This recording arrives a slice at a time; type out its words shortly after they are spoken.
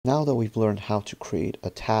Now that we've learned how to create a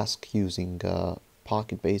task using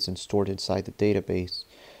PocketBase and store it inside the database,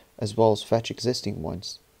 as well as fetch existing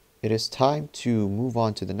ones, it is time to move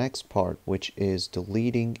on to the next part, which is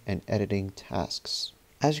deleting and editing tasks.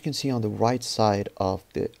 As you can see on the right side of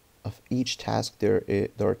each task, there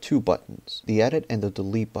are two buttons, the edit and the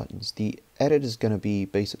delete buttons. The edit is going to be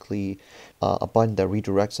basically a button that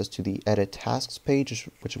redirects us to the edit tasks page,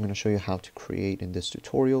 which I'm going to show you how to create in this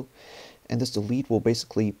tutorial. And this delete will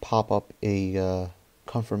basically pop up a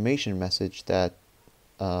confirmation message that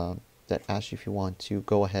asks you if you want to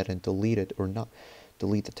go ahead and delete it or not,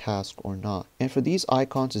 delete the task or not. And for these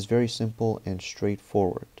icons, it's very simple and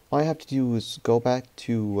straightforward. All I have to do is go back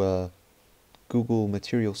to Google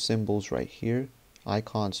Material Symbols right here,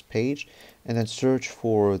 icons page, and then search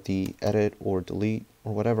for the edit or delete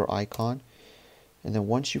or whatever icon. And then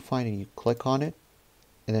once you find it, you click on it,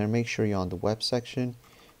 and then make sure you're on the web section.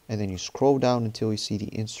 And then you scroll down until you see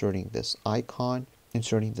the inserting the icon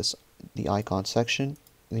section.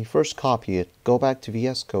 And you first copy it, go back to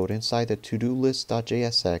VS Code inside the to-do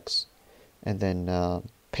list.jsx, and then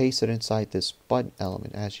paste it inside this button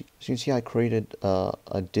element. As you can see, I created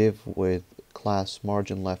a div with class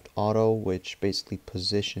margin left auto, which basically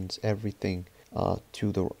positions everything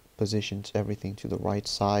to the right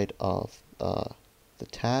side of the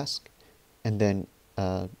task, and then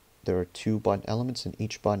there are two button elements, and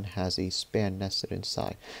each button has a span nested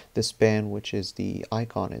inside. The span, which is the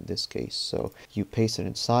icon in this case. So you paste it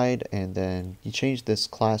inside, and then you change this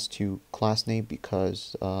class to class name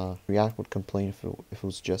because React would complain if it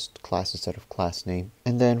was just class instead of class name.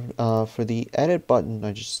 And then for the edit button,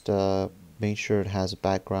 I just made sure it has a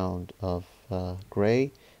background of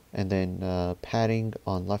gray. And then padding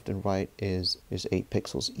on left and right is 8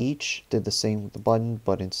 pixels each. Did the same with the button,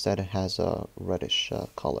 but instead it has a reddish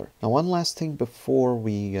color. Now, one last thing before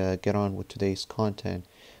we get on with today's content.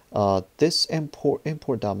 This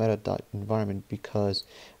import.meta.environment, because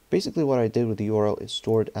basically what I did with the URL is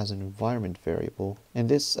stored as an environment variable. And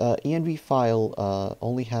this env file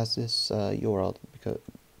only has this URL because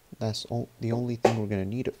that's the only thing we're going to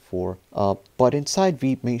need it for. But inside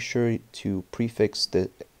Veed, make sure to prefix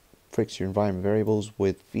your environment variables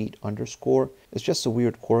with Veed underscore. It's just a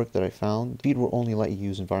weird quirk that I found. Veed will only let you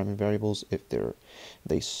use environment variables if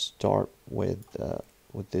they start with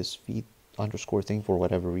this Veed underscore thing for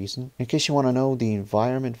whatever reason. In case you want to know, the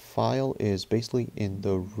environment file is basically in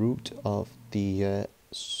the root of the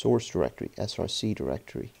source directory, src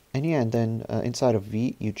directory. And yeah, and then inside of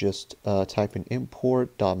Veed, you just type in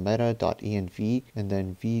import.meta.env and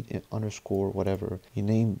then Veed underscore whatever you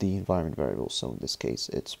name the environment variable. So in this case,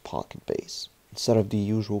 it's PocketBase instead of the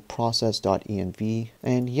usual process.env.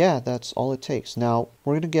 And yeah, that's all it takes. Now,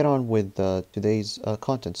 we're going to get on with today's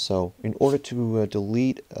content. So in order to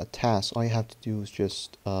delete a task, all you have to do is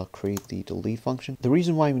just create the delete function. The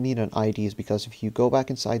reason why we need an ID is because if you go back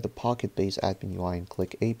inside the PocketBase admin UI and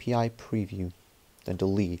click API preview, then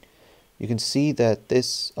delete, you can see that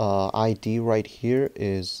this ID right here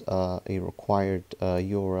is a required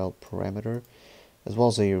URL parameter, as well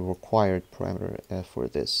as a required parameter for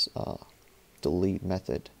this delete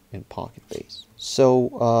method in PocketBase.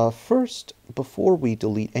 So first, before we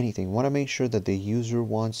delete anything, we want to make sure that the user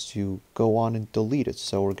wants to go on and delete it.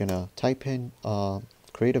 So we're going to type in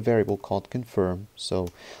create a variable called confirm. So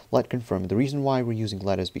let confirm. The reason why we're using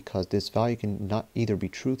let is because this value can not either be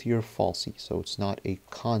truthy or falsy, so it's not a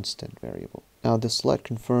constant variable. Now this let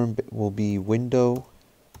confirm will be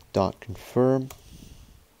window.confirm,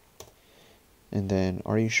 and then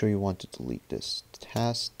are you sure you want to delete this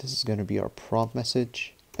task? This is going to be our prompt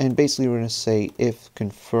message, and basically we're going to say if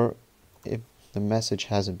the message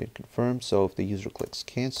hasn't been confirmed. So if the user clicks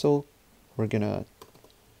cancel, we're going to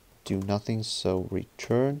do nothing, so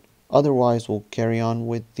return. Otherwise, we'll carry on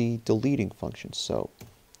with the deleting function. So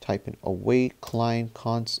type in await client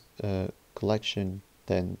collection,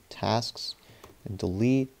 then tasks, and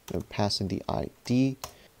delete, and pass in the ID,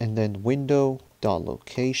 and then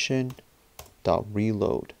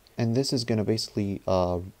window.location.reload. And this is going to basically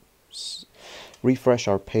refresh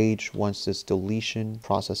our page once this deletion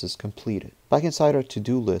process is completed. Back inside our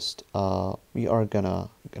to-do list, we are gonna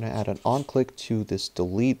add an on-click to this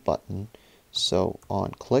delete button. So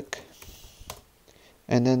on-click,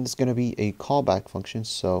 and then there's gonna be a callback function.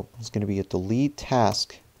 So it's gonna be a delete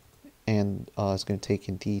task, and it's gonna take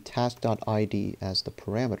in the task.id as the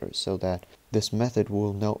parameter, so that this method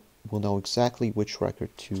will know exactly which record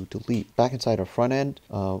to delete. Back inside our front end,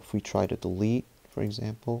 if we try to delete, for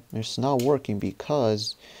example, it's not working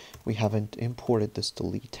because we haven't imported this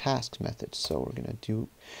delete tasks method. So we're gonna do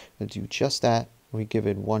just that. We give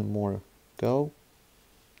it one more go.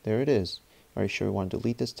 There it is. Are you sure you want to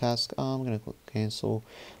delete this task? I'm going to click cancel.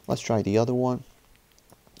 Let's try the other one.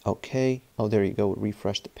 Okay. Oh, there you go.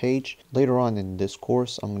 Refresh the page. Later on in this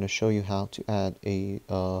course, I'm going to show you how to add a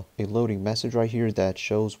loading message right here that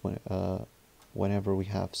shows whenever we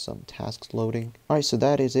have some tasks loading. Alright, so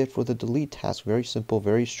that is it for the delete task. Very simple,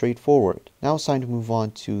 very straightforward. Now it's time to move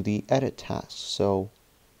on to the edit task. So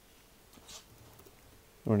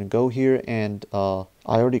we're going to go here and I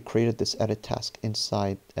already created this edit task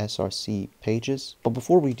inside SRC pages. But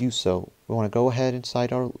before we do so, we want to go ahead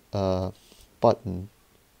inside our button,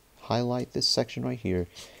 highlight this section right here,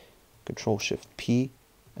 Control-Shift-P,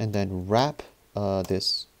 and then wrap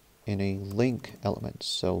this in a link element.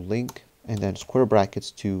 So link, and then square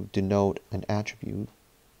brackets to denote an attribute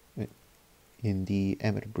in the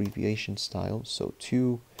Emmet abbreviation style. So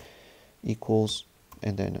 2 equals,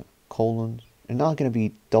 and then a colon. And not going to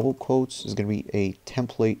be double quotes, it's going to be a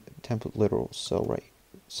template literal. So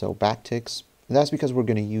backticks. And that's because we're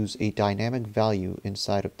going to use a dynamic value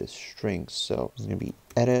inside of this string. So it's going to be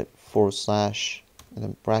edit / and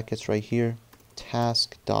then brackets right here,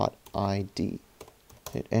 task.id.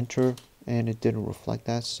 Hit enter, and it didn't reflect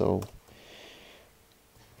that, so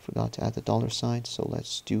forgot to add the $sign, so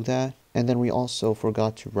let's do that. And then we also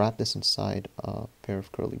forgot to wrap this inside a pair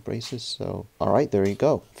of curly braces. So alright, there you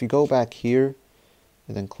go. If you go back here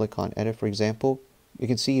and then click on edit, for example, you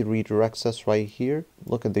can see it redirects us right here.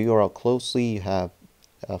 Look at the URL closely. You have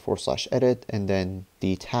 /edit and then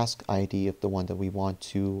the task ID of the one that we want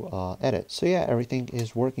to edit. So yeah, everything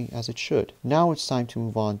is working as it should. Now it's time to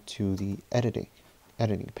move on to the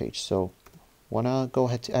editing page. So wanna go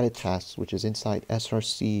ahead to edit tasks, which is inside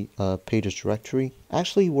SRC pages directory.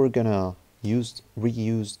 Actually, we're gonna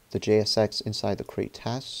reuse the JSX inside the create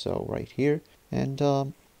task. So right here,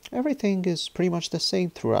 and everything is pretty much the same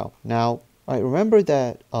throughout. Now, I remember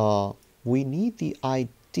that we need the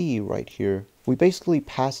ID right here. We basically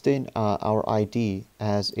passed in our ID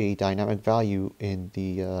as a dynamic value in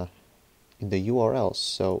the URL,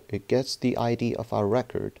 so it gets the ID of our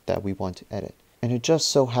record that we want to edit. And it just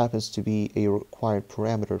so happens to be a required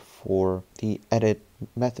parameter for the edit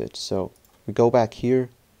method. So we go back here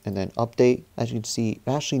and then update. As you can see,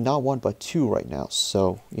 actually not one but two right now.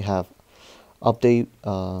 So you have update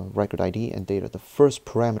record ID and data. The first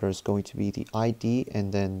parameter is going to be the ID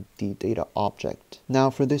and then the data object. Now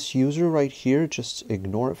for this user right here, just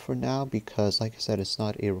ignore it for now because like I said, it's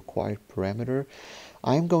not a required parameter.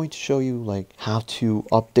 I'm going to show you like how to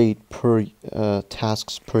update per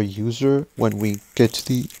tasks per user when we get to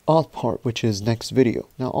the odd part, which is next video.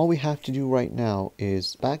 Now all we have to do right now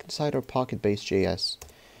is back inside our PocketBase JS.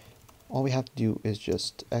 All we have to do is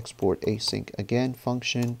just export async again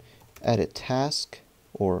function, edit task,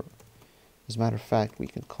 or as a matter of fact, we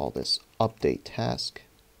can call this update task.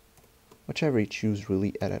 Whichever you choose,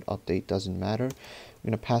 really, edit, update, doesn't matter. We're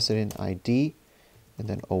going to pass it in ID, and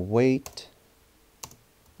then await,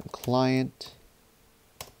 and client,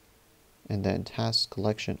 and then task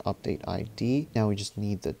collection update ID. Now we just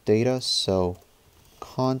need the data, so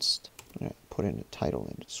const, I'm going to put in the title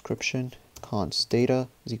and description. Const data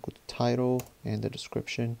is equal to title and the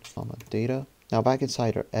description, comma data. Now back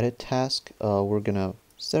inside our edit task, we're gonna,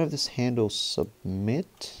 instead of this handle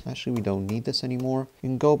submit, actually we don't need this anymore. You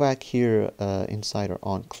can go back here inside our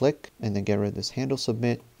on click and then get rid of this handle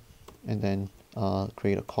submit and then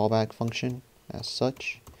create a callback function as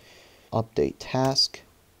such. Update task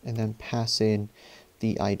and then pass in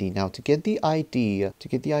the ID. Now to get the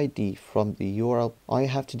ID from the URL, all you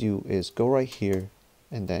have to do is go right here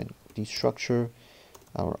and then destructure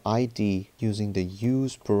our ID using the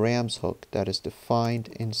use params hook that is defined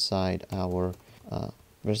inside our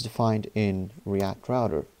defined in React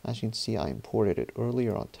Router. As you can see, I imported it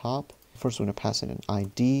earlier on top. First, we're going to pass in an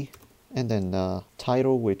ID and then the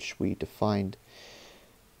title, which we defined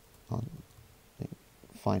on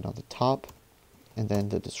the top, and then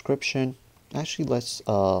the description. Actually, let's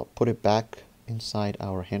put it back inside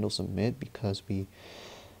our handle submit because we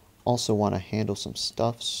also want to handle some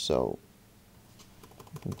stuff. So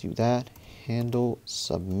we can do that. Handle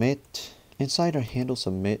submit. Inside our handle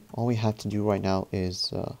submit, all we have to do right now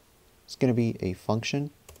is it's going to be a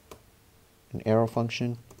function, an arrow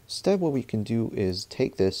function. Instead, what we can do is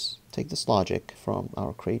take this logic from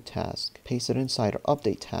our create task, paste it inside our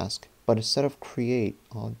update task, but instead of create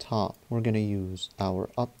on top, we're going to use our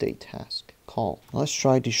update task call. Now let's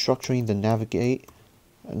try destructuring the navigate,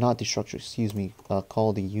 not destructure, excuse me,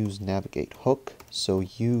 call the use navigate hook. So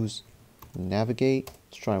use navigate.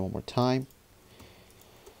 Let's try one more time.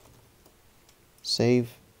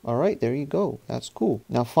 Save. Alright, there you go. That's cool.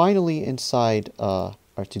 Now finally inside our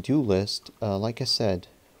to-do list, like I said,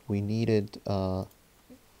 we needed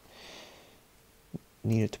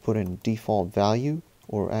needed to put in default value,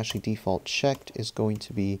 or actually default checked, is going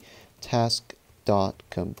to be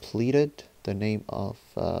task.completed, the name of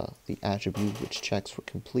the attribute which checks for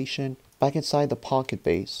completion. Back inside the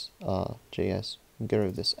PocketBase JS, get rid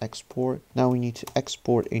of this export. Now we need to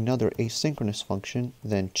export another asynchronous function,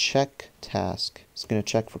 then check task. It's going to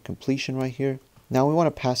check for completion right here. Now we want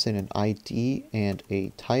to pass in an ID and a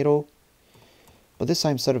title, but this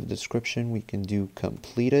time instead of a description we can do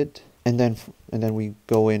completed, and then we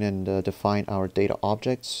go in and define our data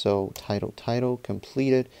objects. So title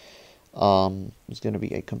completed is going to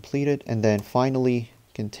be a completed, and then finally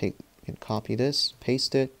you can copy this,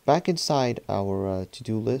 paste it back inside our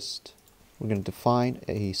to-do list. We're going to define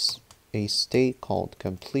a state called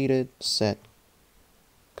completed, set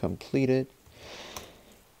completed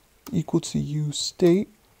equal to use state,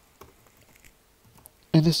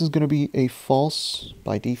 and this is going to be a false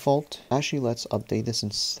by default. Actually, let's update this.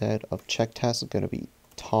 Instead of check task, it's going to be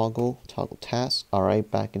toggle task.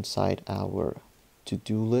 Alright, back inside our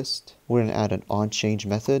to-do list, we're going to add an onChange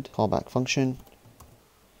method, callback function,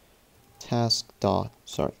 toggle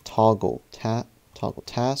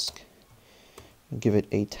task, give it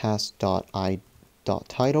a task.i.title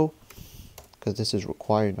because this is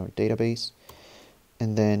required in our database,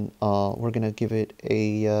 and then we're going to give it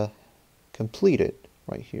a completed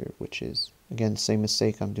right here, which is again the same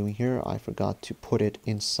mistake I'm doing here. I forgot to put it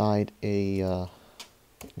inside an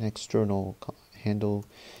external handle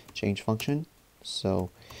change function. So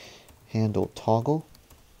handle toggle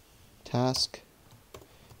task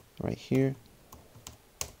right here,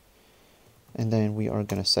 and then we are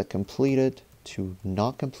going to set completed to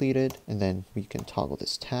not completed, and then we can toggle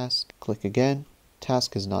this task. Click again,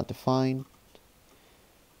 task is not defined.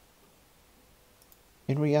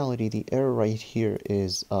 In reality, the error right here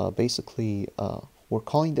is basically we're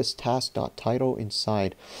calling this task.title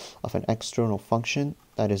inside of an external function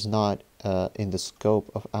that is not in the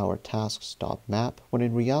scope of our tasks.map, when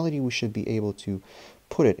in reality we should be able to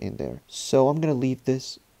put it in there. So I'm going to leave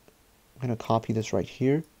this, I'm going to copy this right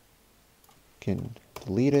here, can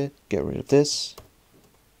delete it, get rid of this,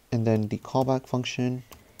 and then the callback function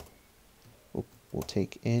will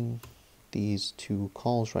take in these two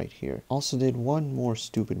calls right here. Also did one more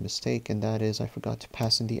stupid mistake, and that is I forgot to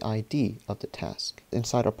pass in the ID of the task.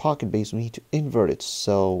 Inside our PocketBase we need to invert it,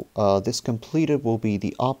 so this completed will be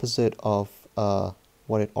the opposite of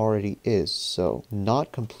what it already is. So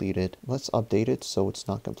not completed, let's update it so it's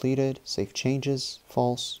not completed. Save changes,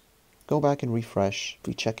 false. Go back and refresh,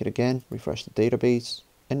 recheck it again, refresh the database,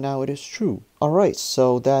 and now it is true. Alright,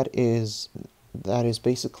 so that is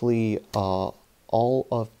basically all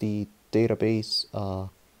of the database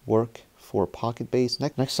work for PocketBase.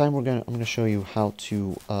 Next time I'm gonna show you how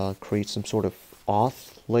to create some sort of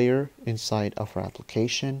auth layer inside of our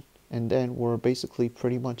application, and then we're basically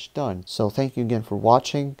pretty much done. So thank you again for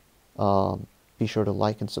watching. Be sure to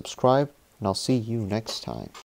like and subscribe, and I'll see you next time.